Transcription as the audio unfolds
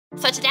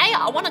So today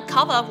I want to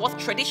cover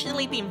what's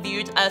traditionally been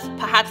viewed as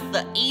perhaps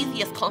the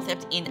easiest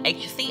concept in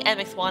HSC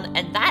MX1,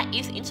 and that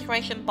is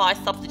integration by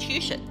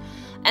substitution.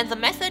 And the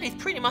method is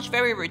pretty much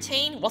very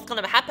routine. What's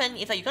going to happen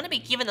is that you're going to be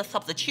given a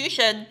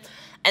substitution,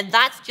 and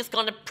that's just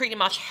going to pretty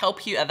much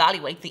help you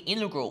evaluate the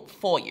integral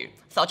for you.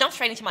 So I'll jump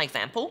straight into my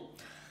example.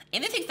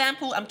 In this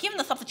example, I'm given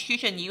the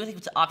substitution u is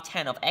equal to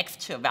arctan of x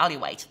to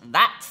evaluate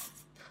that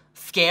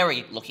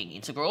scary looking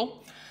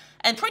integral.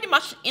 And pretty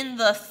much in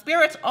the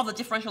spirit of the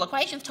differential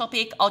equations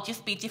topic, I'll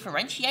just be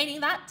differentiating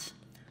that.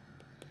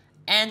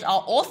 And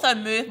I'll also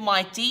move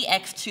my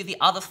dx to the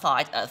other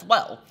side as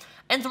well.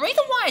 And the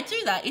reason why I do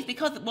that is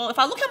because, well, if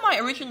I look at my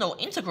original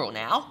integral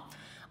now,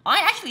 I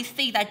actually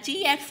see that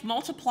dx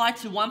multiplied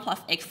to 1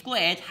 plus x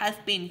squared has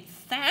been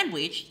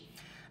sandwiched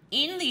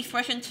in the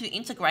expression to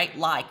integrate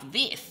like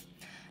this.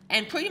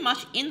 And pretty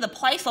much in the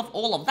place of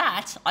all of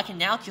that, I can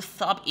now just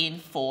sub in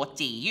for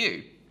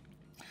du.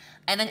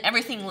 And then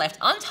everything left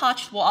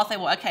untouched, well, I'll say,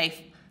 well,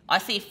 okay, I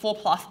see 4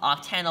 plus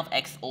arctan of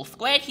x all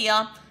squared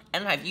here,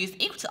 and I have u is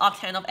equal to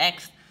arctan of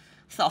x,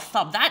 so I'll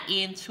sub that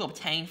in to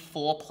obtain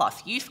 4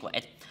 plus u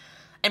squared.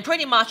 And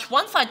pretty much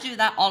once I do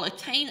that, I'll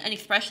obtain an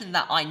expression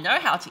that I know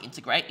how to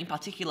integrate. In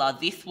particular,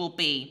 this will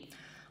be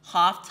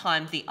half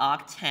times the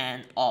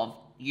arctan of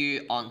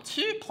u on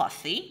 2 plus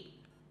c.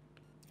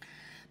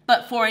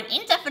 But for an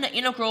indefinite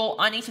integral,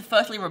 I need to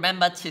firstly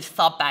remember to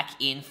sub back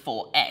in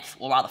for x,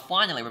 or rather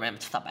finally remember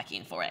to sub back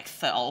in for x.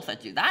 So I'll also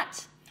do that.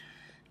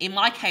 In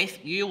my case,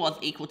 u was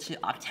equal to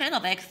arctan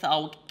of x, so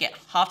I'll get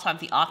half times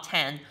the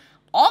arctan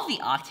of the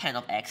arctan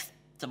of x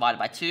divided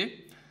by 2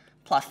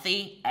 plus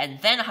c, and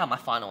then I have my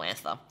final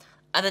answer.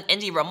 And then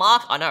ND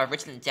remark, I know I've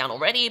written it down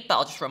already, but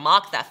I'll just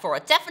remark that for a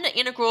definite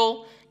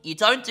integral, you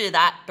don't do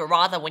that, but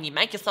rather when you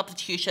make your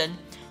substitution,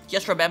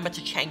 just remember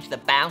to change the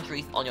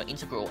boundaries on your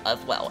integral as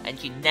well,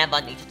 and you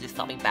never need to do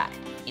something back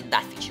in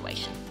that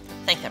situation.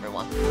 Thanks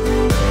everyone.